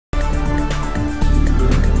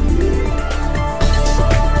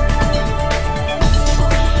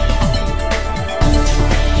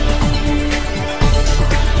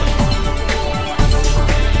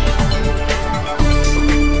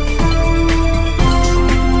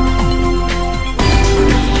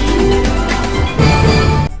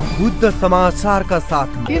बुद्ध समाचार का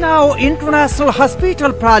साथ किनाओ international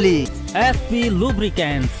hospital प्राली SP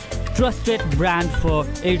Lubricants, trusted brand for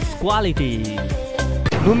its quality.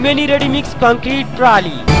 Lumbini ready mix concrete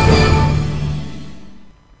प्राली।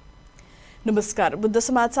 नमस्कार, बुद्ध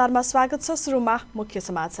समाचारमा स्वागत छ। सुरुमा मुख्य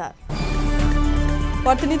समाचार।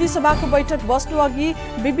 प्रतिनिधि सभाको बैठक बस्नु अघि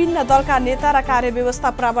विभिन्न दलका नेता र कार्यव्यवस्था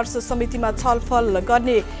परामर्श समितिमा छलफल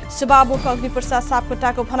गर्ने सभामुख अग्निप्रसाद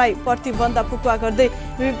सापकोटाको भनाई। प्रतिबन्ध फुकुवा गर्दै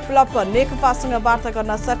विप्लव नेकपासँग वार्ता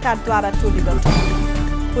गर्न सरकारद्वारा टोली गठन।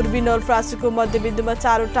 पूर्वी नवलपरासीको मध्यबिन्दुमा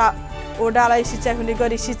 4वटा ओडालाई सिँचाइ हुने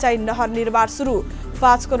गरी सिँचाइ नहर निर्माण सुरु।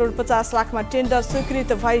 5 करोड 50 लाखमा टेन्डर स्वीकृत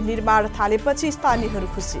भई निर्माण थालेपछि स्थानीयहरू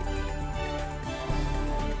खुसी।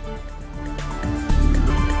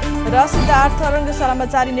 र सिद्धार्थ रङ्गशालामा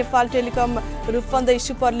जारी Nepal telecom Rupandehi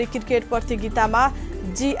super league cricket प्रतियोगितामा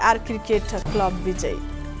GR क्रिकेट क्लब विजयी।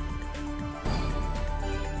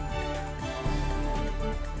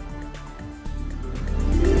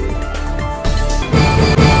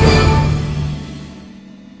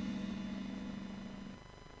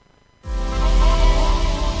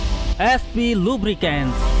 SP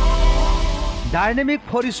Lubricants, dynamic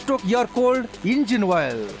 4-stroke air cold engine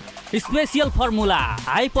oil, special formula,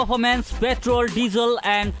 high performance petrol, diesel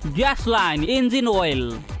and gasoline engine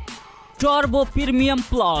oil. Turbo Premium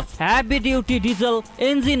Plus, heavy duty diesel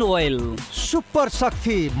engine oil. Super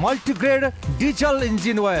शक्ति multigrade diesel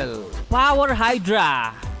engine oil, Power Hydra,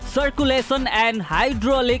 circulation and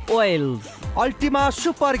hydraulic oils. Ultima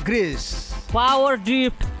super Greece, Power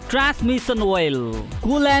Drift transmission oil.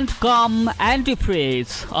 Coolant cum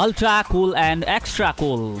antifreeze, ultra cool and extra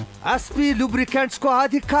cool. SP lubricants को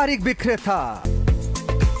आधिकारिक विक्रेता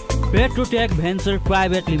Petrotech venture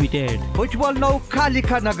private limited, Butwal 9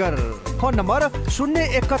 Kalika नगर। Phone number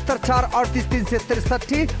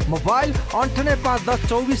 071438363, mobile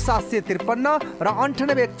 985110245753 र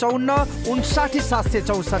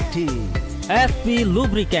 9851549764। SP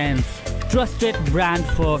Lubricants, trusted brand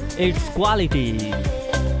for its quality.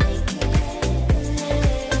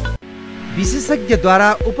 विशेषज्ञद्वारा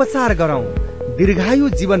उपचार गरौं, दीर्घायु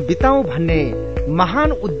जीवन बिताउँ भन्ने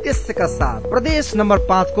महान उद्देश्यका साथ प्रदेश नम्बर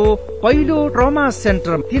 5 को पहिलो ट्रमा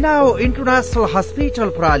सेन्टर किनाओ इन्टरनेशनल हस्पिटल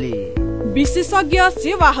प्राली। विशेषज्ञ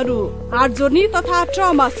सेवाहरू, हार्ट जोर्नी तथा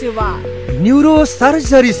ट्रमा सेवा, न्यूरो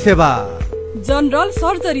सर्जरी सेवा, जनरल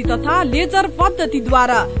सर्जरी तथा लेजर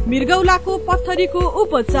पद्धतिद्वारा मृगौलाको पत्थरीको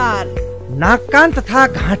उपचार, नाक कान तथा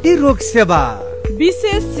घाँटी रोग सेवा,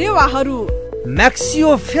 विशेष सेवाहरू,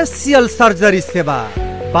 मैक्सियोफेसियल सर्जरी सेवा,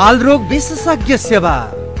 बाल रोग विशेषज्ञ सेवा,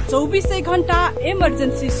 24 घण्टा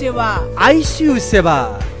इमर्जेन्सी सेवा, ICU सेवा,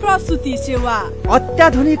 प्रसूति सेवा,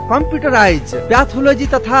 अत्याधुनिक कम्प्युटराइज प्याथोलोजी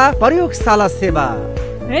तथा प्रयोगशाला सेवा,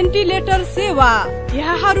 भेन्टिलेटर सेवा।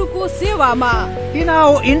 यहाँहरूको सेवामा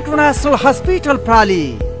किनाओ इन्टरनेशनल हस्पिटल प्राली,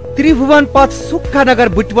 त्रिभुवन पथ सुक्खा नगर,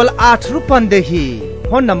 बुटवल 8 रूपन्देही।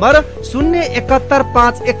 फोन नम्बर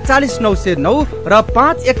 071541909 र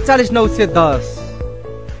 541910।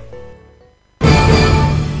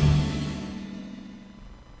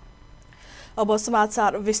 अब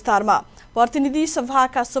समाचार विस्तारमा। प्रतिनिधि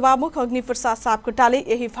सभाका सभामुख अग्निप्रसाद सापकोटाले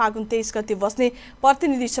यही फागुन 23 गते बस्ने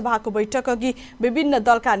प्रतिनिधि सभाको बैठक अघि विभिन्न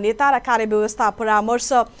दलका नेता र कार्यव्यवस्था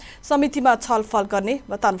परामर्श समितिमा छलफल गर्ने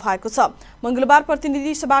बताउनु भएको छ। मंगलबार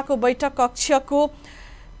प्रतिनिधि सभाको बैठक कक्षको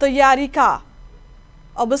तयारीका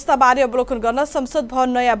अवस्थाबारे अवलोकन गर्न संसद भवन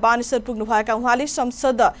नयाँ बानेश्वर पुग्नुभएका उहाँले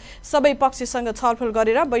संसद सबै पक्षसँग छलफल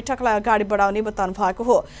गरेर बैठकलाई अगाडि बढाउने बताउनु भएको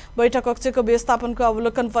हो। बैठक कक्षको व्यवस्थापनको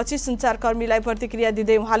अवलोकनपछि सञ्चारकर्मीलाई प्रतिक्रिया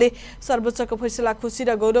दिँदै उहाँले सर्वोच्चको फैसला खुशी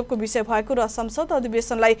र गौरवको विषय भएको र संसद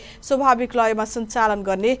अधिवेशनलाई स्वाभाविक लयमा सञ्चालन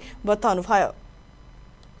गर्ने बताउनु भयो।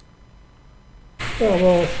 अब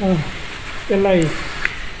त्यसलाई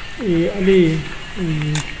अलि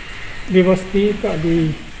व्यवस्थित अलि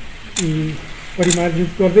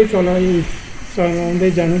परिमार्जित गर्दै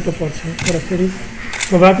चलाउँदै जानु त पर्छ, तर फेरि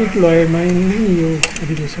स्वाभाविक लयमा यो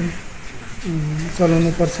अधिवेशन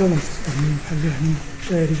चलाउनु पर्छ भन्ने खालको हामी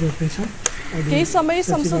तयारी गर्दैछौँ। केही समय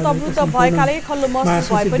संसद अवरुद्ध भएकाले खल्लो महसुस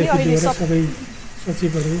भए पनि अहिले सबै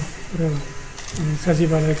सचिवहरू र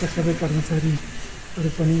सचिवालयका सबै कर्मचारीहरू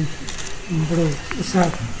पनि बडो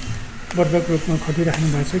उत्साहवर्धक रूपमा खटिराख्नु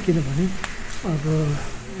भएको छ। किनभने अब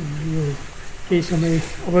यो केही समय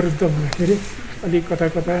अवरुद्ध हुँदाखेरि अलिक कता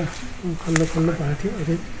कता खल्लो खल्लो भएको थियो।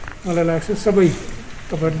 अहिले मलाई लाग्छ सबै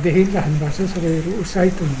तपाईँहरू देखिराख्नु भएको छ, सबैहरू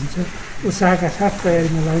उत्साहित हुनुहुन्छ, उत्साहका साथ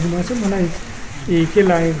तयारीमा लाग्नु भएको छ। मलाई के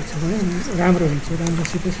लागेको छ भने राम्रो हुन्छ,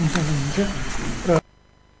 राम्रोसित सञ्चालन हुन्छ। र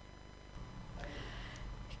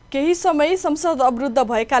केही समय संसद अवरुद्ध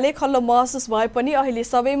भएकाले खल्लो महसुस भए पनि अहिले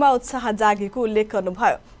सबैमा उत्साह जागेको उल्लेख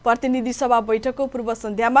गर्नुभयो। प्रतिनिधि सभा बैठकको पूर्व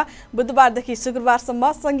सन्ध्यामा बुधबारदेखि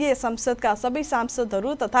शुक्रबारसम्म संघीय संसदका सबै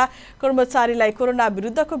सांसदहरू तथा कर्मचारीलाई कोरोना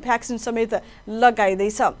विरुद्धको भ्याक्सिन समेत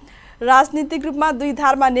लगाइँदैछ। राजनीतिक रूपमा दुई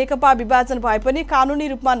धारमा नेकपा विभाजन भए पनि कानुनी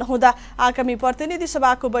रूपमा नहुँदा आगामी प्रतिनिधि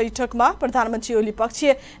सभाको बैठकमा प्रधानमन्त्री ओली पक्ष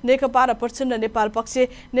नेकपा र प्रचण्ड नेपाल पक्ष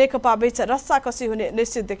नेकपा बीच रस्साकसी हुने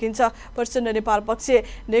निश्चित देखिन्छ। प्रचण्ड नेपाल पक्ष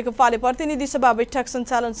नेकपाले प्रतिनिधि सभा बैठक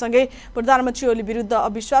सञ्चालनसँगै प्रधानमन्त्री ओली विरुद्ध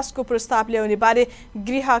अविश्वासको प्रस्ताव ल्याउने बारे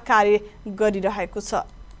गृह कार्य गरिरहेको छ।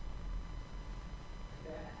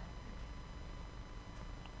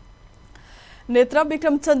 नेत्र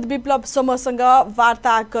विक्रमचन्द विप्लव समूहसँग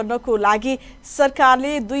वार्ता गर्नको लागि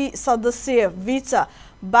सरकारले 2 सदस्यीय बीच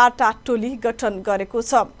वार्ता टोली गठन गरेको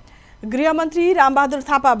छ। गृहमन्त्री रामबहादुर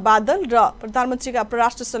थापा बादल र प्रधानमन्त्रीका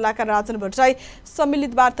परराष्ट्र सल्लाहकार राजन भट्टराई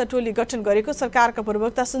सम्मिलित वार्ता टोली गठन गरेको सरकारका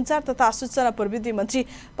प्रवक्ता सञ्चार तथा सूचना प्रविधि मन्त्री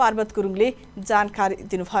पार्वत गुरुङले जानकारी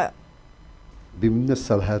दिनुभयो। विभिन्न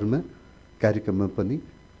सभाहरूमा कार्यक्रममा पनि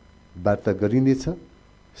वार्ता गरिनेछ।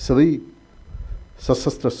 सबै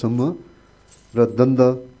सशस्त्र समूह र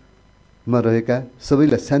द्वन्द्वमा रहेका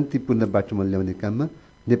सबैलाई शान्तिपूर्ण बाटोमा ल्याउने काममा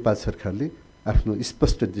नेपाल सरकारले आफ्नो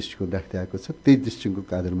स्पष्ट दृष्टिकोण राख्दै आएको छ। त्यही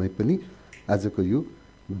दृष्टिकोणको आधारमा पनि आजको यो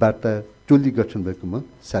वार्ता टोली गठन भएको म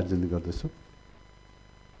सार्वजनिक गर्दछु।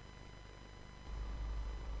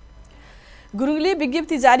 गुरुङले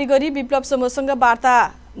विज्ञप्ति जारी गरी विप्लव समूहसँग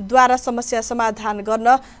वार्ताद्वारा समस्या समाधान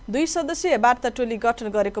गर्न 2 सदस्यीय वार्ता टोली गठन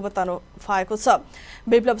गरेको बताउनु भएको छ।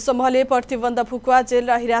 विप्लव समूहले प्रतिबन्ध फुकुवा जेल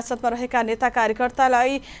र हिरासतमा रहेका नेता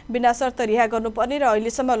कार्यकर्तालाई बिना शर्त रिहा गर्नुपर्ने र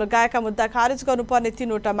अहिलेसम्म लगाएका मुद्दा खारेज गर्नुपर्ने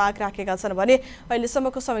 3वटा माग राखेका छन् भने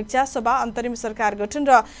अहिलेसम्मको समीक्षा सभा अन्तरिम सरकार गठन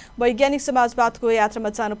र वैज्ञानिक समाजवादको यात्रामा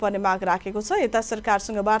जानुपर्ने माग राखेको छ। यता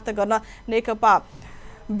सरकारसँग वार्ता गर्न नेकपा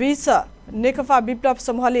विप्लव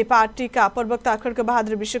समूहले पार्टीका प्रवक्ता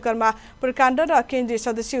खड्गबहादुर विश्वकर्मा प्रकाण्ड र केन्द्रीय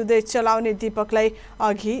सदस्य उदय चलाउने दीपकलाई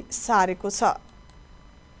अघि सारेको छ।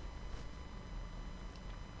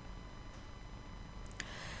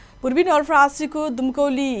 पूर्वी नवलपरासीको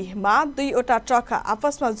दुमकौलीमा 2वटा ट्रक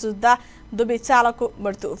आपसमा जुझ्दा 2 चालकको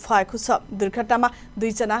मृत्यु भएको छ। दुर्घटनामा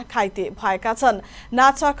 2 जना घाइते भएका छन्।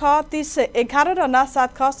 ना6ख 3011 र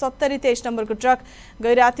ना7ख 7023 नम्बरको ट्रक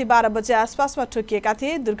गैराती 12 बजे आसपासमा ठोकिएका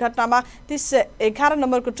थिए। दुर्घटनामा 3011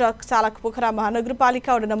 नम्बरको ट्रक चालक पोखरा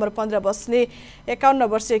महानगरपालिका वडा नम्बर 15 बस्ने 51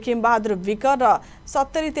 वर्षीय किमबहादुर विक र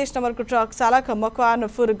 7023 नम्बरको ट्रक चालक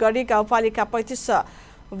मकवानपुर गढी गाउँपालिका 35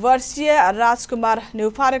 वर्षीय राजकुमार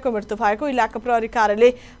न्युपानेको मृत्यु भएको इलाका प्रहरी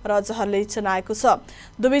कार्यालय रजहरले जनाएको छ।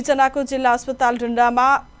 दुवैजनाको जिल्ला अस्पताल ढुण्डामा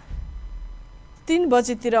 3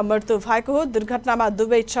 बजेतिर मृत्यु भएको हो। दुर्घटनामा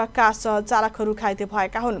दुवै ट्रकका चालकहरू घाइते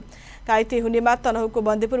भएका हुन्। घाइते हुनेमा तनहुको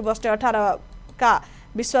बन्देपुर बस्ने 18 का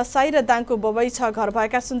विश्वासाई र दाङको बबई 6 घर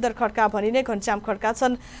भएका सुन्दर खड्का भनिने घनश्याम खड्का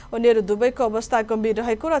छन्। उनीहरू दुवैको अवस्था गम्भीर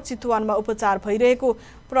रहेको र चितुवानमा उपचार भइरहेको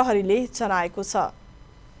प्रहरीले जनाएको छ।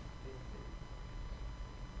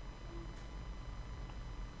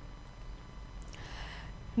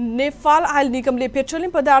 नेपाल आयल निगमले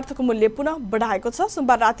पेट्रोलियम पदार्थको मूल्य पुनः बढाएको छ।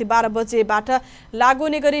 सोमबार राति 12 बजेबाट लागू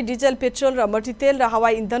हुने गरी डिजल, पेट्रोल र मट्टीतेल र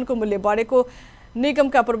हवाई इन्धनको मूल्य बढेको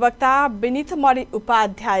निगमका प्रवक्ता विनितमणि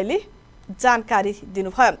उपाध्यायले जानकारी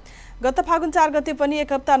दिनुभयो। गत फागुन 4 गते पनि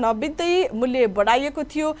 1 हप्ता नबित्दै मूल्य बढाइएको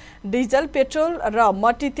थियो। डिजल, पेट्रोल र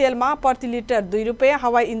मट्टीतेलमा प्रति लिटर 2 रुपैयाँ,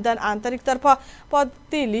 हवाई इन्धन आन्तरिकतर्फ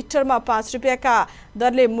प्रति लिटरमा 5 रुपैयाँका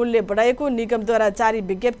दरले मूल्य बढाइएको निगमद्वारा जारी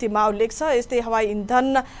विज्ञप्तिमा उल्लेख छ। यस्तै हवाई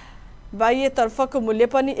इन्धन बाह्यतर्फको मूल्य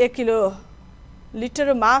पनि 1 किलो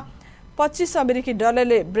लिटरमा 25 अमेरिकी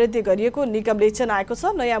डलरले वृद्धि गरिएको निगमले जनाएको छ।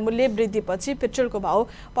 नयाँ मूल्य वृद्धिपछि पेट्रोलको भाउ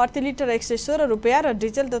प्रति लिटर 116 रुपैयाँ र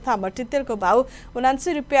डिजल तथा मट्टीतेलको भाउ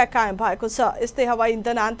 79 रुपैयाँ कायम भएको छ। यस्तै हवाई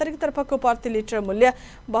इन्धन आन्तरिकतर्फको प्रति लिटर मूल्य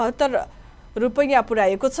 72 रुपैयाँ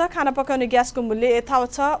पुर्याएको छ। खाना पकाउने ग्यासको मूल्य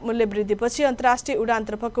यथावत छ। मूल्य वृद्धिपछि अन्तर्राष्ट्रिय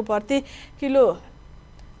उडानतर्फको प्रति किलो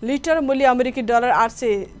लिटर मूल्य अमेरिकी डलर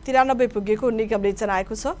 893 पुगेको निगमले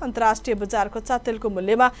जनाएको छ। अन्तर्राष्ट्रिय बजार कच्चा तेलको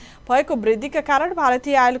मूल्यमा भएको वृद्धिका कारण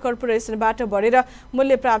भारतीय आयल कर्पोरेसनबाट बढेर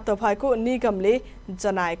मूल्य प्राप्त भएको निगमले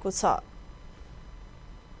जनाएको छ।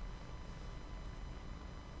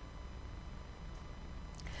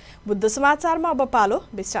 बुद्ध समाचारमा अब पालो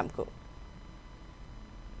विश्रामको।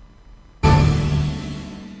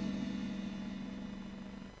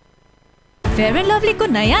 फेयर एन्ड लभली को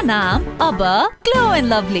नयाँ नाम अब glow and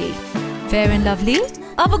lovely. Fair and lovely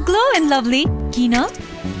अब ग्लो एन्ड लभली। किन?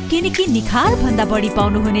 किनकि निखार भन्दा बढी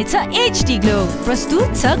पाउनुहुनेछ HD ग्लो।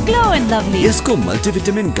 प्रस्तुत छ ग्लो एन्ड लभली। यसको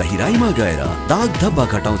मल्टिभिटामिन गहिराईमा गएर दाग धब्बा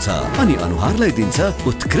घटाउँछ अनि अनुहारलाई दिन्छ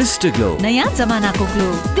उत्कृष्ट ग्लो। नयाँ जमानाको ग्लो,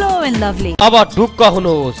 ग्लो एन्ड लभली। अब ढुक्क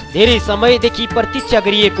हुनुहोस्, धेरै समयदेखि प्रतीक्षा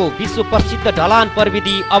गरिएको विश्व प्रसिद्ध ढलान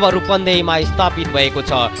प्रविधि अब रूपन्देहीमा स्थापित भएको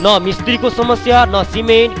छ। न मिस्त्रीको समस्या, न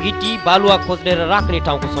सिमेन्ट गिटी बालुवा खोज्ने र राख्ने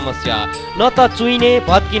ठाउँको समस्या, न त चुइने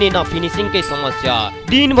भत्किने न फिनिसिङकै समस्या।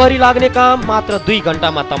 दिनभरि लाग्ने काम मात्र 2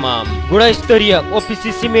 घण्टामा तमाम। गुणस्तरीय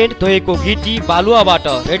ओपिसी सिमेन्ट धोएको गिटी बालुवाबाट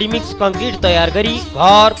रेडीमिक्स कङ्क्रिट तयार गरी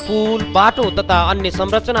घर, पुल, बाटो तथा अन्य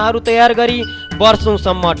संरचनाहरू तयार गरी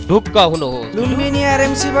वर्षौंसम्म ढुक्क हुनुहोस्। लुम्बिनी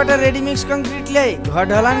आरएमसीबाट रेडीमिक्स कङ्क्रिट ल्याई घर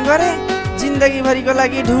ढलान गरे, जिन्दगी भरिको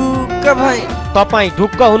लागि ढुक्क भए। तपाईँ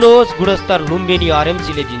ढुक्क हुनुहोस्, गुणस्तर लुम्बिनी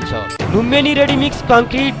आरएमसीले दिन्छ। Lumbini ready mix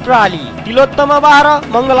concrete प्राली, Tilottama 12,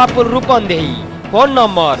 Mangalapur, Rupandehi. Phone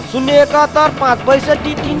number 071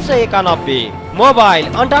 562 391, mobile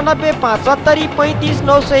 98 570 35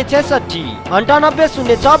 966, 98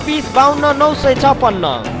 026 52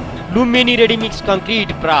 956। Lumbini ready mix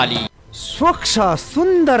concrete प्राली। स्वच्छ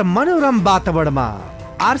सुन्दर मनोरम वातावरणमा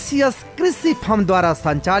आरसीएस कृषि फर्मद्वारा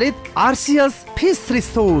सञ्चालित आरसीएस फिस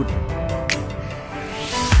रिसोर्ट।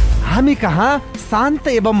 हामी कहाँ शान्त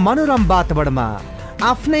एवं मनोरम वातावरणमा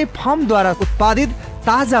आफ्नै फर्मद्वारा उत्पादित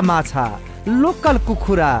ताजा माछा, लोकल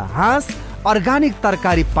कुखुरा, हाँस, अर्गानिक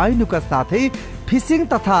तरकारी पाइनुका साथै फिसिङ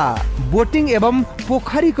तथा बोटिङ एवं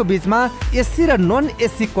पोखरीको बीचमा एसी र नन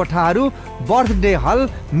एसी कोठाहरू, बर्थडे हल,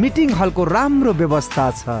 मिटिङ हलको राम्रो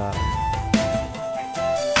व्यवस्था छ।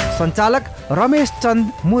 सञ्चालक Ramesh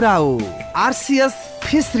Chand मुराउ। RCS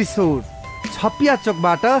fees resort, छपिया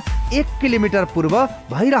चोकबाट 1 किलोमिटर पूर्व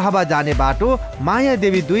भैरहवा जाने बाटो,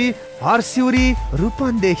 Mayadevi 2, Harsiuri,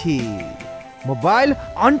 Rupandehi. Mobile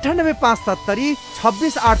 98 570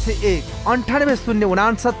 26 801, 98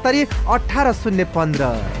 069 18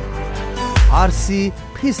 015। RC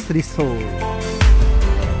fees resort,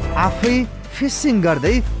 आफै फिसिङ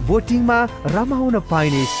गर्दै बोटिङमा रमाउन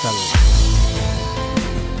पाइने स्थल।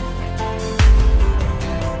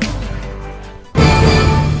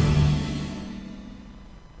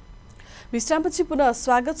 विश्रामपछि पुनः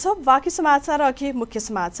स्वागत छ। बाँकी समाचार अघि मुख्य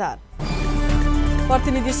समाचार।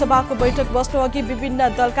 प्रतिनिधि सभाको बैठक बस्नु अघि विभिन्न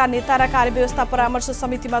दलका नेता र कार्यव्यवस्था परामर्श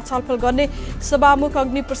समितिमा छलफल गर्ने सभामुख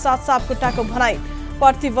अग्निप्रसाद सापकोटाको भनाई।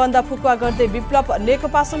 प्रतिबन्ध फुकुवा गर्दै विप्लव,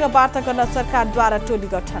 नेकपासँग वार्ता गर्न सरकारद्वारा टोली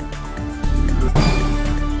गठन।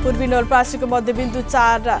 पूर्वी नवलपरासीको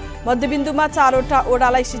मध्यबिन्दुमा 4वटा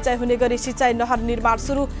ओडालाई सिँचाइ हुने गरी सिँचाइ नहर निर्माण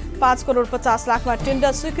सुरु। 5 करोड 50 लाखमा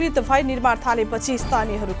टेन्डर स्वीकृत भई निर्माण थालेपछि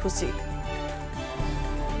स्थानीयहरू खुसी।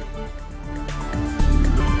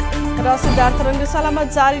 र सिद्धार्थ रङ्गशालामा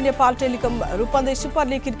जारी Nepal telecom Rupandehi super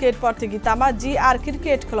league cricket प्रतियोगितामा जीआर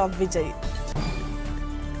क्रिकेट क्लब विजयी।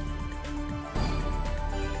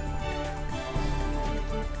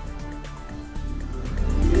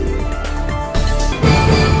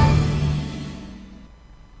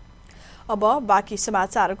 अब बाँकी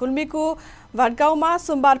समाचार। गुल्मीको भाटगाउँमा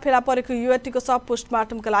सोमबार फेला परेको युवतीको शव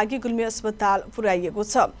पोस्टमार्टमका लागि गुल्मी अस्पताल पुर्याइएको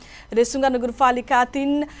छ। रेसुङ्गा नगरपालिका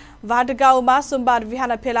 3 भाटगाउँमा सोमबार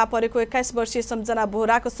बिहान फेला परेको 21 वर्षीय सम्झना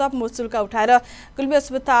बोहराको शव मुचुल्का उठाएर गुल्मी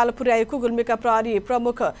अस्पताल पुर्याएको गुल्मीका प्रहरी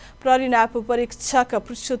प्रमुख प्रहरी नायब परीक्षक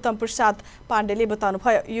पुरुषोत्तम प्रसाद पाण्डेले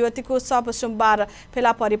बताउनुभयो। युवतीको शव सोमबार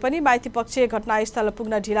फेला परे पनि माइती पक्ष घटनास्थल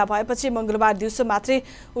पुग्न ढिला भएपछि मंगलबार दिउँसो मात्रै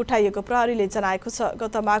उठाइएको प्रहरीले जनाएको छ।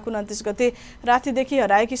 गत माघ 29 गते रातिदेखि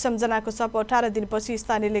हराएकी सम्झनाको शव 18 दिनपछि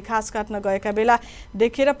स्थानीयले घाँस काट्न गएका बेला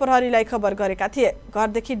देखेर प्रहरीलाई खबर गरेका थिए।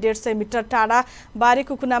 घरदेखि 150 मिटर टाढा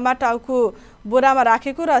बारीको कुनामा टाउको बोरामा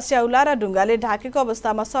राखेको र स्याउला र ढुङ्गाले ढाकेको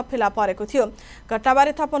अवस्थामा शव फेला परेको थियो।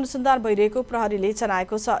 घटनाबारे थप अनुसन्धान भइरहेको प्रहरीले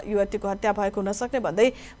जनाएको छ। युवतीको हत्या भएको हुन सक्ने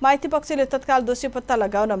भन्दै माइती पक्षले तत्काल दोषी पत्ता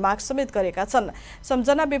लगाउन माग समेत गरेका छन्।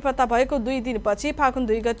 सम्झना बेपत्ता भएको 2 दिनपछि फागुन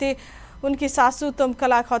 2 गते उनकी सासू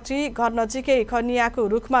तोमकला खत्री घर नजिकै खनियाको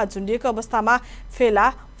रुखमा झुन्डिएको अवस्थामा फेला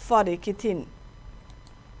परेकी थिइन्।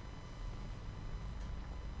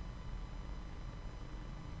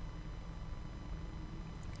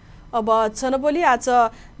 अब जनबोली। आज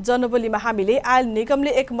जनबोलीमा हामीले आयल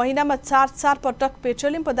निगमले 1 महिनामा 4 पटक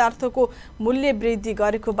पेट्रोलियम पदार्थको मूल्य वृद्धि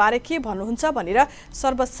गरेको बारे के भन्नुहुन्छ भनेर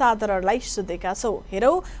सर्वसाधारणलाई सोधेका छौं।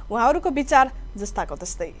 हेरौं उहाँहरूको विचार जस्ताको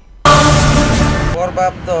तस्तै।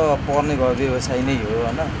 प्रभाव त पर्ने भयो व्यवसाय नै हो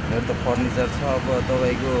हैन। मेरो त फर्निचर छ, अब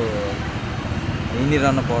तपाईको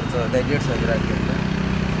हिँडिरहनु पर्छ, 150 राख्दैन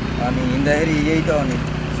अनि हिँड्दाखेरि यही त हो नि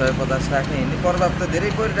 150 राख्ने हिँड्ने। प्रभाव त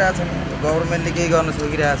धेरै परिरहेछ नि, गभर्नमेन्टले केही गर्न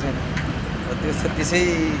सकिरहेको छैन। त्यसै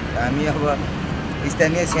हामी अब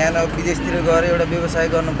स्थानीय सानो विदेशतिर गएर एउटा व्यवसाय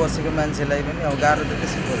गर्नु बसेको मान्छेलाई पनि अब गाह्रो त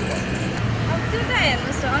त्यसै परिरहेछ। त्यो त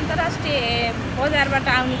हेर्नुहोस् अन्तर्राष्ट्रिय बजारबाट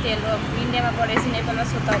आउने तेल हो इन्डियामा पढेपछि नेपालमा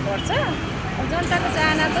स्वतः पर्छ जनताको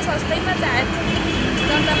चाहना त सस्तैमा चाहेको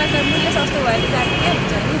जनतालाई त मूल्य सस्तो भएर जातिकै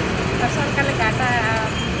हुन्छ नि सरकारले घाटा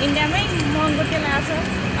इन्डियामै महँगो तेल आएको छ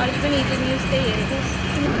अलिक पनि हिजो न्युज त्यही हेरेको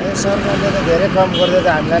सरकारले त धेरै कम गर्दै त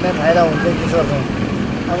हामीलाई नै फाइदा हुन्थ्यो कृषकको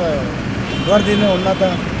अब गरिदिनु हुन्न त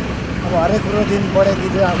अब हरेक कुरो दिन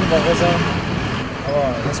बढाइदिँदै आउनु भएको छ अब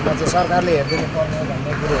यसमा चाहिँ सरकारले हेरिदिनु पर्ने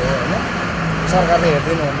भन्ने कुरो हो होइन सरकारले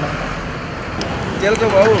हेरिदिनु हुन्न तेलको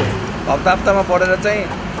भाउ हप्तामा बढेर चाहिँ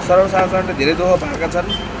सर्वसाधारणले धेरै दुःख पाएका छन्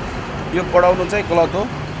यो बढाउनु चाहिँ गलत हो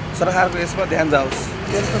सरकारको यसमा ध्यान जाओस्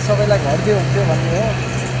तेल त सबैलाई घट्दै हुन्थ्यो भन्ने हो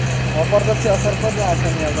अप्रत्यक्ष असर पनि आएको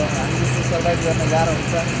नि अब हामीले सर्भाइभ गर्न गाह्रो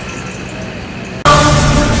हुन्छ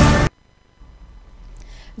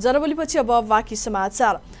जनबोलीपछि अब बाँकी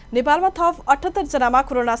समाचार नेपालमा थप 78 जनामा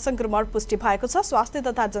कोरोना संक्रमण पुष्टि भएको छ स्वास्थ्य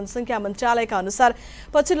तथा जनसंख्या मन्त्रालयका अनुसार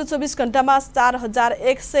पछिल्लो 24 घण्टामा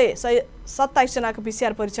 4127 जनाको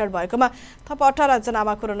पीसीआर परीक्षण भएकोमा थप 18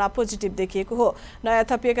 जनामा कोरोना पोजिटिभ देखिएको हो नयाँ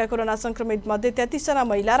थपिएका कोरोना संक्रमित मध्ये 33 जना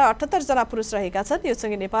महिला र 78 जना पुरुष रहेका छन् यो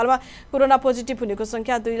सँगै नेपालमा कोरोना पोजिटिभ हुनेको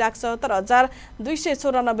संख्या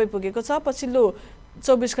 2,77,294 पुगेको छ पछिल्लो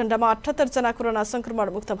 24 घण्टामा 78 जना कोरोना संक्रमण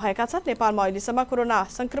मुक्त भएका छन् नेपालमा अहिलेसम्म कोरोना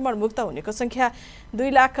संक्रमण मुक्त हुनेको संख्या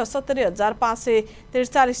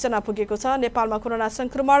 2,70,543 जना पुगेको छ नेपालमा कोरोना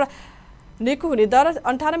संक्रमण निको हुने दर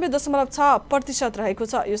 98.6% रहेको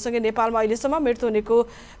छ यो सँगै नेपालमा अहिलेसम्म मृत्यु हुनेको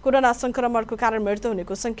कोरोना संक्रमणको कारण मृत्यु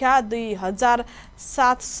हुनेको संख्या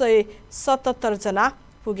 2,777 जना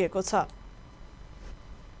पुगेको छ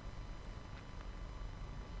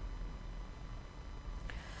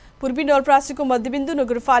पूर्वी नवलपरासीको मध्यबिन्दु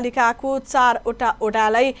नगरपालिकाको 4वटा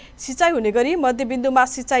वडालाई सिँचाइ हुने गरी मध्यबिन्दुमा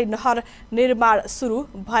सिँचाइ नहर निर्माण सुरु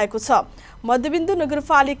भएको छ मध्यबिन्दु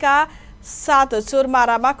नगरपालिका 7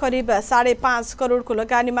 चोरमारामा करिब 5.5 करोडको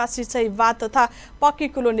लगानीमा सिँचाइ बाँध तथा पक्की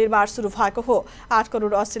कुलो निर्माण सुरु भएको हो 8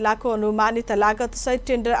 करोड 80 लाखको अनुमानित लागत सहित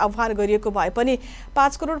टेन्डर आह्वान गरिएको भए पनि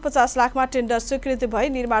 5 करोड 50 लाखमा टेन्डर स्वीकृति भई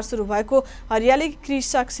निर्माण सुरु भएको हरियाली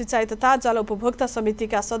कृषक सिँचाइ तथा जल उपभोक्ता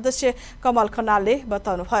समितिका सदस्य कमल खनालले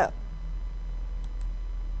बताउनुभयो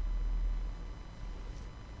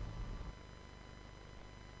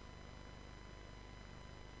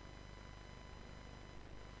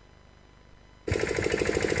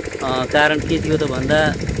कारण के थियो त भन्दा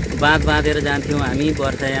बाँध बाँधेर जान्थ्यौँ हामी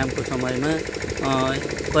वर्षायामको समयमा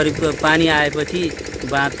करिब पानी आएपछि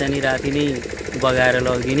बाँध चाहिँ राति नै बगाएर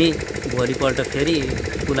लगिदिने भोलिपल्ट फेरि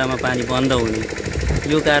कुलामा पानी बन्द हुने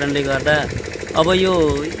यो कारणले गर्दा अब यो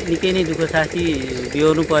निकै नै दुःख साथी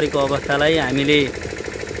बिहोर्नु परेको अवस्थालाई हामीले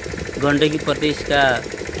गण्डकी प्रदेशका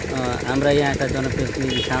हाम्रा यहाँका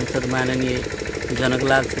जनप्रतिनिधि सांसद माननीय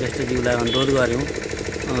जनकलाल श्रेष्ठज्यूलाई अनुरोध गऱ्यौँ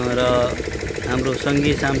र हाम्रो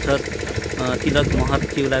सङ्घीय सांसद तिलक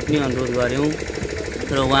महतज्यूलाई पनि अनुरोध गऱ्यौँ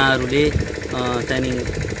र उहाँहरूले चाहिँ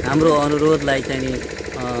हाम्रो अनुरोधलाई चाहिँ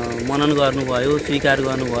मनन गर्नुभयो स्वीकार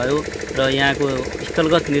गर्नुभयो र यहाँको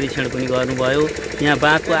स्थलगत निरीक्षण पनि गर्नुभयो यहाँ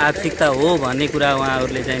बाँधको आवश्यकता हो भन्ने कुरा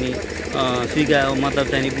उहाँहरूले चाहिँ स्वीकार मतलब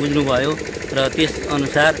चाहिँ बुझ्नुभयो र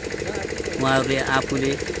त्यसअनुसार उहाँहरूले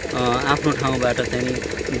आफूले आफ्नो ठाउँबाट चाहिँ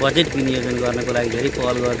बजेट विनियोजन गर्नको लागि धेरै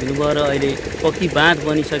पहल गरिदिनु भयो र अहिले पक्की बाँध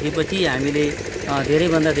बनिसकेपछि हामीले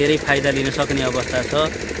धेरैभन्दा धेरै फाइदा लिन सक्ने अवस्था छ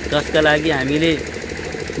जसका लागि हामीले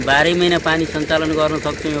 12 महिना पानी सञ्चालन गर्न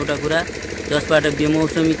सक्छौँ एउटा कुरा जसबाट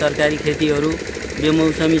बेमौसमी तरकारी खेतीहरू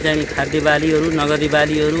बेमौसमी चाहिँ खाद्य बालीहरू नगदी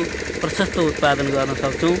बालीहरू प्रशस्त उत्पादन गर्न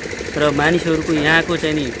सक्छौँ र मानिसहरूको यहाँको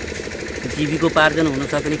चाहिँ जीविकोपार्जन हुन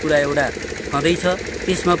सक्ने कुरा एउटा छँदैछ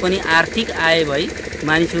त्यसमा पनि आर्थिक आय भई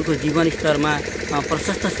मानिसहरूको जीवनस्तरमा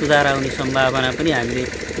प्रशस्त सुधार आउने सम्भावना पनि हामीले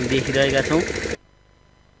देखिरहेका छौँ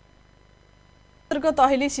अन्तर्गत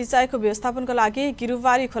अहिले सिँचाइको व्यवस्थापनको लागि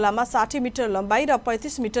गिरुवारी खोलामा 60 मिटर लम्बाई र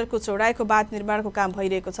 35 मिटरको चौडाइको बाँध निर्माणको काम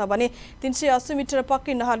भइरहेको छ भने 380 मिटर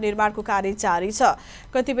पक्की नहर निर्माणको कार्य जारी छ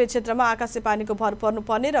कतिपय क्षेत्रमा आकाशे पानीको भर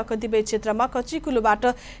पर्नुपर्ने र कतिपय क्षेत्रमा कच्ची कुलोबाट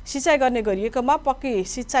सिँचाइ गर्ने गरिएकोमा पक्की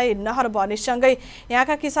सिँचाइ नहर बनेसँगै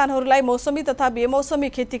यहाँका किसानहरूलाई मौसमी तथा बेमौसमी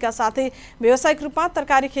खेतीका साथै व्यावसायिक रूपमा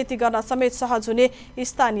तरकारी खेती गर्न समेत सहज हुने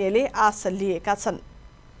स्थानीयले आशा लिएका छन्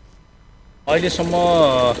अहिलेसम्म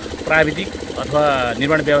प्राविधिक अथवा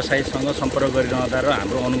निर्माण व्यवसायीसँग सम्पर्क गरिरहँदा र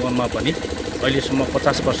हाम्रो अनुगमनमा पनि अहिलेसम्म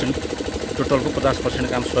 50% टोटलको 50%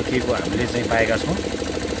 काम सकिएको हामीले चाहिँ पाएका छौँ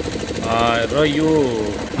र यो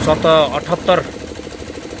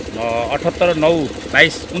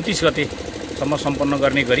 78/9/22 गतेसम्म सम्पन्न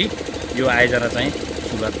गर्ने गरी यो आयोजना चाहिँ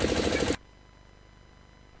सुरुवात भयो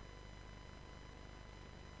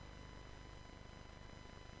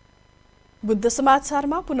बुद्ध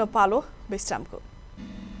समाचारमा पुनः पालो विश्रामको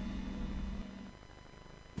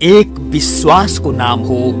एक विश्वासको नाम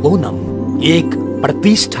हो ओनम एक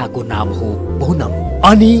प्रतिष्ठाको नाम हो पूनम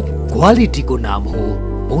अनि क्वालिटीको नाम हो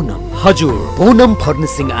पूनम। हजुर, पूनम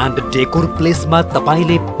फर्निशिङ एन्ड डेकोर प्लेसमा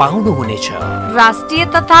तपाईले पाउनुहुनेछ राष्ट्रिय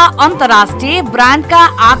तथा अन्तर्राष्ट्रिय ब्रान्डका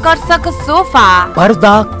आकर्षक सोफा,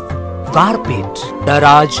 पर्दा, कार्पेट,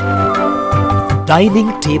 दराज, dining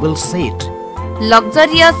table set,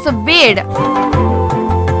 luxurious bed,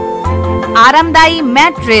 आरामदायी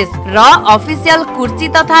म्याट्रेस र अफिसियल कुर्सी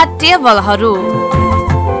तथा टेबलहरू।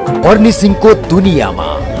 फर्निशिङको दुनियाँमा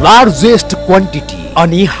लार्जेस्ट क्वान्टिटी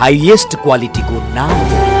अनि हाईएस्ट क्वालिटीको नाम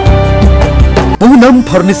Poonam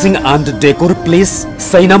furnishing and decor place,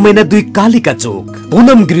 सैना मैना 2 कालिका चोक,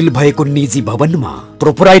 पूनम ग्रिल भएको निजी भवनमा।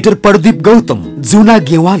 प्रोपराइटर प्रदीप गौतम, जुना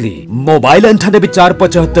गेवाली। मोबाइल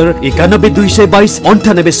 9845 91222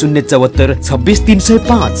 980074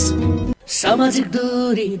 26305। सामाजिक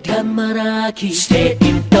दूरी ध्यानमा राखी stay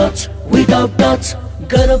in touch without touch,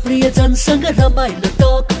 गर प्रियजनसँग रमाइलो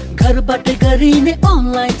टक, घरबाटै गरिने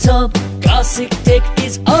online job, classic take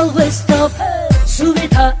is always top,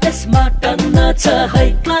 सुविधा यसमा टन्न छ है,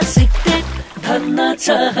 क्लासिक टेक धन्न छ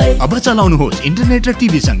है। अब चलाउनुहोस् इन्टरनेट र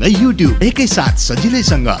टिभी सँग युट्युब एकैसाथ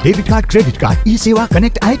सजिलैसँग। डेबिट कार्ड, क्रेडिट कार्ड, ई सेवा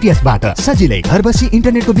कनेक्ट आइपीएस बाट सजिलै घर बसी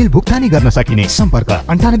इन्टरनेटको बिल भुक्तानी गर्न सकिने। सम्पर्क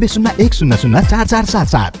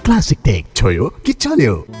 9801004477। क्लासिक टेक, छोयो कि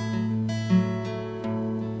चल्यो।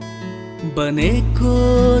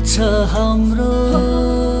 बनेको छ हाम्रो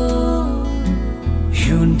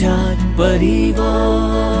ह्युन्डाई परिवार,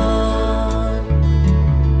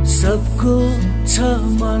 सबको छ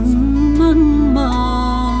मन मनमा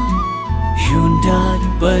ह्युन्डाई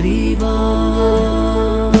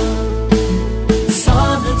परिवार।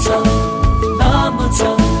 सानो छ, नाम छ,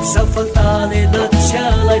 सफलताले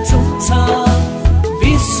लक्ष्यलाई छुन्छ,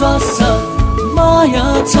 विश्वास छ, माया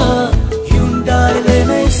छ, ह्युन्डाईले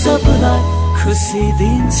नै सबलाई खुसी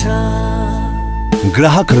दिन्छ।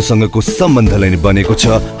 ग्राहकहरूसँगको सम्बन्धलाई नै बनेको छ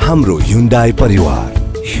हाम्रो ह्युन्डाई परिवार।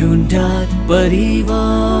 ह्युन्डाई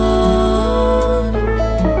परिवार।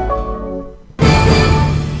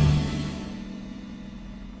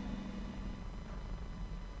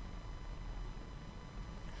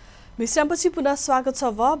 विश्रामपछि पुनः स्वागत छ।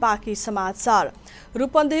 बाँकी समाचार।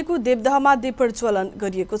 रूपन्देहीको देवदहमा दीप प्रज्वलन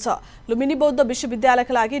गरिएको छ। लुम्बिनी बौद्ध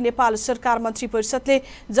विश्वविद्यालयका लागि नेपाल सरकार मन्त्री परिषदले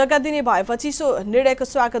जग्गा दिने भएपछि सो निर्णयको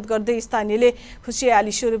स्वागत गर्दै स्थानीयले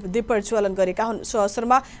खुसियाली स्वरूप दीप प्रज्वलन गरेका हुन्। सो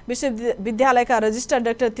अवसरमा विश्वविद्यालयका रजिस्ट्रार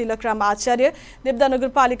डाक्टर तिलकराम आचार्य, देवदा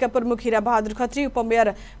नगरपालिका प्रमुख हिरा बहादुर खत्री,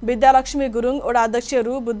 उपमेयर विद्यालक्ष्मी गुरुङ, वडा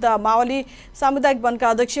अध्यक्षहरू बुद्ध मावली, सामुदायिक वनका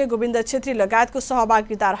अध्यक्ष गोविन्द छेत्री लगायतको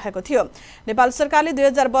सहभागिता रहेको थियो। नेपाल सरकारले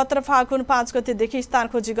 2072 फागुन 5 गतेदेखि स्थान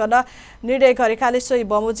खोजी गर्न निर्णय गरेकाले सोही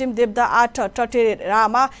बमोजिम देवदा 8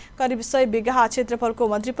 टटेरामा करिब 100 बिघा क्षेत्रफलको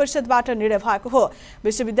मन्त्री परिषदबाट निर्णय भएको हो।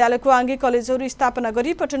 विश्वविद्यालयको आङ्गिक कलेजहरू स्थापना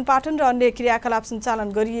गरी पठन पाठन र अन्य क्रियाकलाप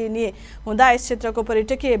सञ्चालन गरिने हुँदा यस क्षेत्रको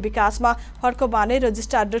पर्यटकीय विकासमा फड्को बाने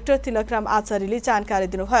रजिस्ट्रार डाक्टर तिलकराम आचार्यले जानकारी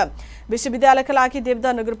दिनुभयो। विश्वविद्यालयका लागि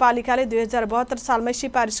देवदा नगरपालिकाले 2072 सालमै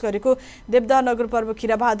सिफारिस गरेको देवदा नगर प्रमुख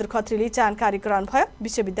हिरा बहादुर खत्रीले जानकारी गराउनुभयो।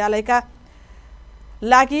 विश्वविद्यालयका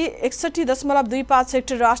लागि 61.25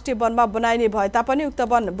 हेक्टर राष्ट्रिय वनमा बनाइने भए तापनि उक्त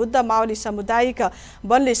वन बुद्ध मावली सामुदायिक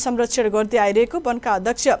वनले संरक्षण गर्दै आइरहेको वनका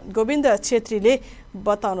अध्यक्ष गोविन्द छेत्रीले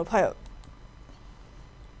बताउनुभयो।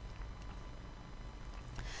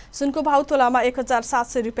 सुनको भाउ तोलामा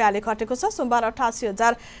 1700 रुपियाँले घटेको छ। सोमबार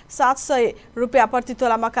 88,700 रुपियाँ प्रति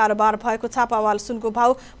तोलामा कारोबार भएको छापावाल सुनको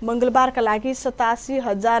भाउ मंगलबारका लागि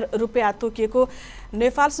 87,000 रुपियाँ तोकिएको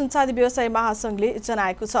नेपाल सुनचाँदी व्यवसाय महासंघले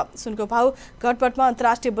जनाएको छ। सुनको भाउ घटबढमा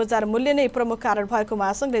अन्तर्राष्ट्रिय बजार मूल्य नै प्रमुख कारण भएको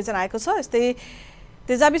महासंघले जनाएको छ। यस्तै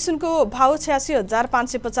तेजाबी सुनको भाउ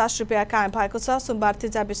 86,550 रुपियाँ कायम भएको छ। सोमबार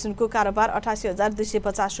तेजाबी सुनको कारोबार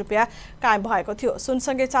 88,250 रुपियाँ कायम भएको थियो।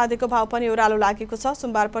 सुनसँगै चाँदीको भाउ पनि ओह्रालो लागेको छ।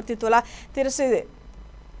 सोमबार प्रति तोला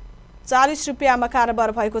 1340 रुपियाँमा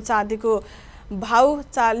कारोबार भएको चाँदीको भाउ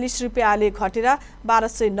 40 रुपियाँले घटेर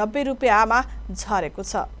 1290 रुपियाँमा झरेको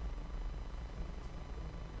छ।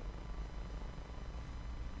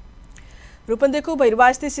 रूपन्देहीको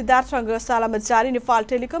भैरवास्थित सिद्धार्थ रङ्गशालामा जारी Nepal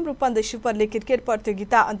telecom Rupandehi super league cricket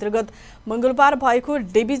प्रतियोगिता अन्तर्गत मंगलबार भएको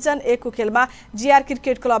डिभिजन 1 को खेलमा जीआर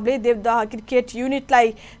क्रिकेट क्लबले देवदह क्रिकेट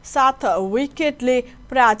युनिटलाई 7 विकेटले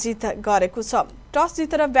पराजित गरेको छ। टस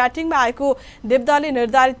जितेर ब्याटिङमा आएको देवदहले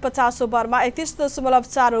निर्धारित 50 ओभरमा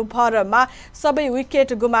 31.4 ओभरमा सबै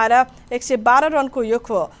विकेट गुमाएर 112 रनको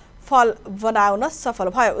योगफल बनाउन सफल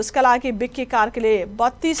भयो। उसका लागि विक्की कार्कीले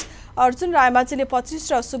 32 अर्जुन रायमाझीले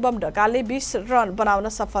 25 र शुभम ढकालले 20 रन बनाउन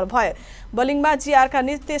सफल भए। बोलिङमा जीआरका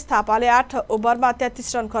नितेश थापाले 8 ओभरमा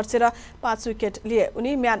 33 रन खर्चेर 5 विकेट लिए।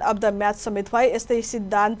 उनी म्यान अफ द म्याच समेत भए। यस्तै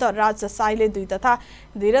सिद्धान्त राज साईले 2 तथा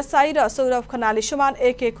धीरज साई र सौरभ खनालले समान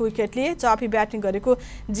 1-1 विकेट लिए। जवाफी ब्याटिङ गरेको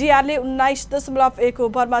जीआरले 19.1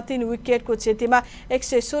 ओभरमा 3 विकेटको क्षतिमा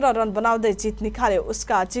 116 रन बनाउँदै जित निकाल्यो।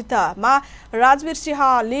 उसका जितमा राजवीर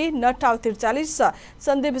सिंहले नट आउट 43,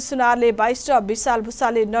 सन्दीप सुनारले 22 र विशाल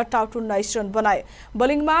भूषालले नट आउट 19 रन बनाए।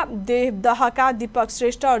 बोलिङमा देवदहका दीपक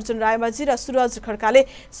श्रेष्ठ, अर्जुन रायमाझी र सूरज खड्काले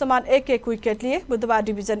समान 1-1 विकेट लिए। बुधबार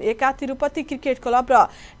डिभिजन 1 का तिरुपति क्रिकेट क्लब र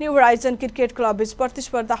न्यू होराइजन क्रिकेट क्लब बीच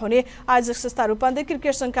प्रतिस्पर्धा हुने आयोजक संस्था रूपन्देही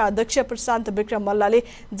क्रिकेट संघका अध्यक्ष प्रशान्त विक्रम मल्लले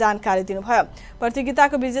जानकारी दिनुभयो।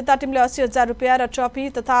 प्रतियोगिताको विजेता टिमले 80,000 रुपियाँ र ट्रफी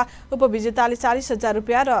तथा उपविजेताले 40,000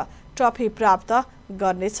 रुपियाँ र ट्रफी प्राप्त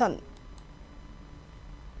गर्नेछन्।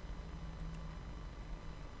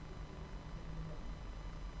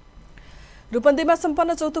 रूपन्देहीमा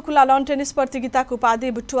सम्पन्न चौथो खुला लन टेनिस प्रतियोगिताको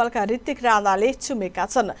उपाधि बुटवलका ऋतिक राणाले चुमेका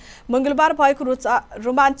छन्। मंगलबार भएको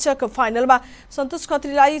रोमाञ्चक फाइनलमा सन्तोष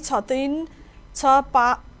खत्रीलाई 6-3,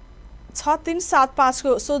 7-5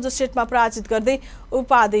 को सोझो सेटमा पराजित गर्दै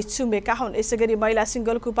उपाधि चुमेका हुन्। यसैगरी महिला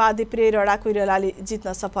सिंगलको उपाधि प्रेरणा कोइरालाले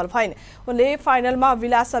जित्न सफल भइन्। उनले फाइनलमा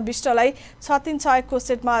विलासा विष्टलाई 6-3, 6-1 को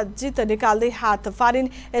सेटमा जित निकाल्दै हात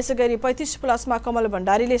पारिन्। यसैगरी 35+ कमल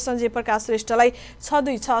भण्डारीले सञ्जय प्रकाश श्रेष्ठलाई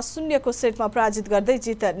 6-2, 6-0 को सेटमा पराजित गर्दै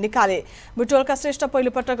जित निकाले। बुटवलका श्रेष्ठ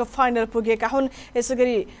पहिलो पटक फाइनल पुगेका हुन्।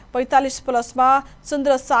 यसैगरी 45+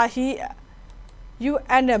 चन्द्र शाही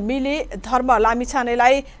युएन मिले धर्म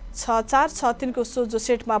लामिछानेलाई 6-4, 6-3 को सोझो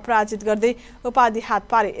सेटमा पराजित गर्दै उपाधि हात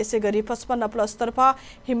पारे। यसैगरी 55+ तर्फ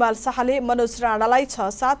हिमाल शाहले मनोज राणालाई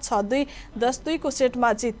 6-7, 6-2, 10-2 को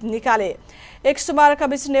सेटमा जित निकाले। एक समारोहका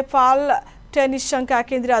बीच नेपाल टेनिस संघका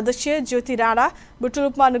केन्द्रीय अध्यक्ष ज्योति राणा,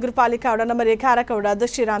 बुटुलुपमा नगरपालिका वडा नम्बर 11 का वडा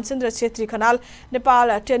अध्यक्ष रामचन्द्र छेत्री खनाल,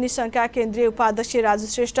 नेपाल टेनिस संघका केन्द्रीय उपाध्यक्ष राजु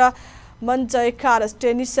श्रेष्ठ, मनजयकार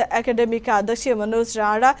टेनिस एकाडेमीका अध्यक्ष मनोज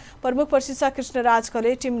राणा, प्रमुख प्रशिक्षक कृष्णराज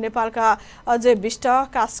खले, टिम नेपालका अजय विष्ट,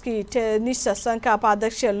 कास्की टेनिस संघका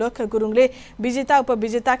उपाध्यक्ष लोक गुरुङले विजेता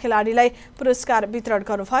उपविजेता खेलाडीलाई पुरस्कार वितरण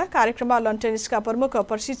गर्नुभयो। कार्यक्रममा लन टेनिसका प्रमुख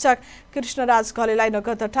प्रशिक्षक कृष्णराज खलेलाई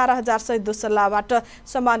नगद 18,000 सहित दोसल्लाबाट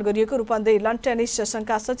सम्मान गरिएको रूपन्देही लन टेनिस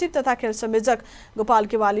संघका सचिव तथा खेल संयोजक गोपाल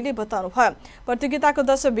केवालीले बताउनुभयो। प्रतियोगिताको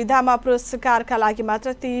 10 विधामा पुरस्कारका लागि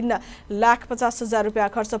मात्र 3,50,000 रुपियाँ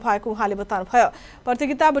खर्च भएको बताउनुभयो।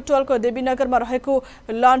 प्रतियोगिता बुटवलको देवीनगरमा रहेको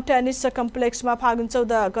लन टेनिस कम्प्लेक्समा फागुन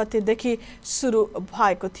 14 गतेदेखि सुरु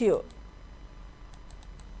भएको थियो।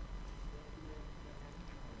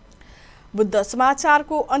 बुद्ध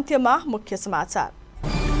समाचारको अन्त्यमा मुख्य समाचार।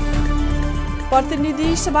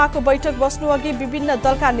 प्रतिनिधि सभाको बैठक बस्नु अघि विभिन्न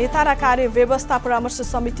दलका नेता र कार्य व्यवस्था परामर्श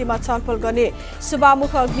समितिमा छलफल गर्ने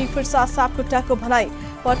सभामुख अग्निप्रसाद सापकोटाको भनाई।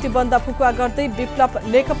 प्रतिबन्ध फुकुवा गर्दै विप्लव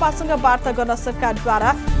नेकपासँग वार्ता गर्न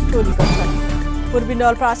सरकारद्वारा टोली गठन। पूर्वी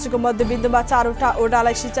नवलपरासीको मध्यबिन्दुमा 4वटा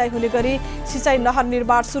ओडालाई सिँचाइ हुने गरी सिँचाइ नहर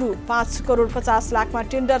निर्माण सुरु। 5,50,00,000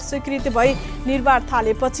 टेन्डर स्वीकृति भई निर्माण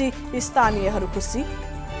थालेपछि स्थानीयहरू खुसी।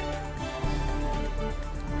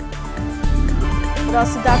 र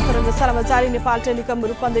सिद्धार्थ रङ्गशालामा जारी Nepal telecom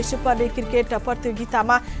Rupandehi super league cricket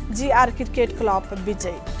प्रतियोगितामा जीआर क्रिकेट क्लब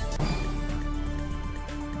विजयी।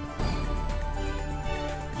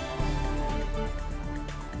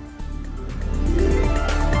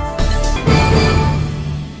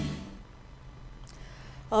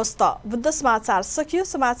 हस्त बुद्ध समाचार सकियो।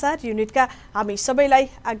 समाचार युनिटका हामी सबैलाई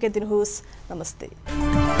आज्ञा दिनुहोस्। नमस्ते।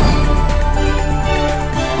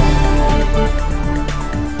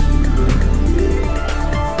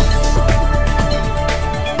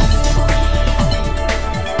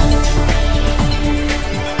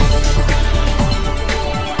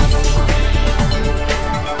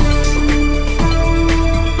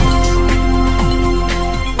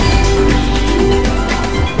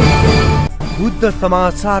 बुद्ध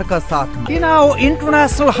समाचार का साथ Tinau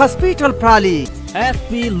international hospital प्राली,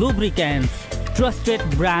 SP Lubricants, trusted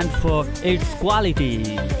brand for its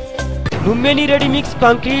quality. Lumbini ready mix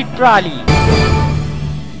concrete प्राली।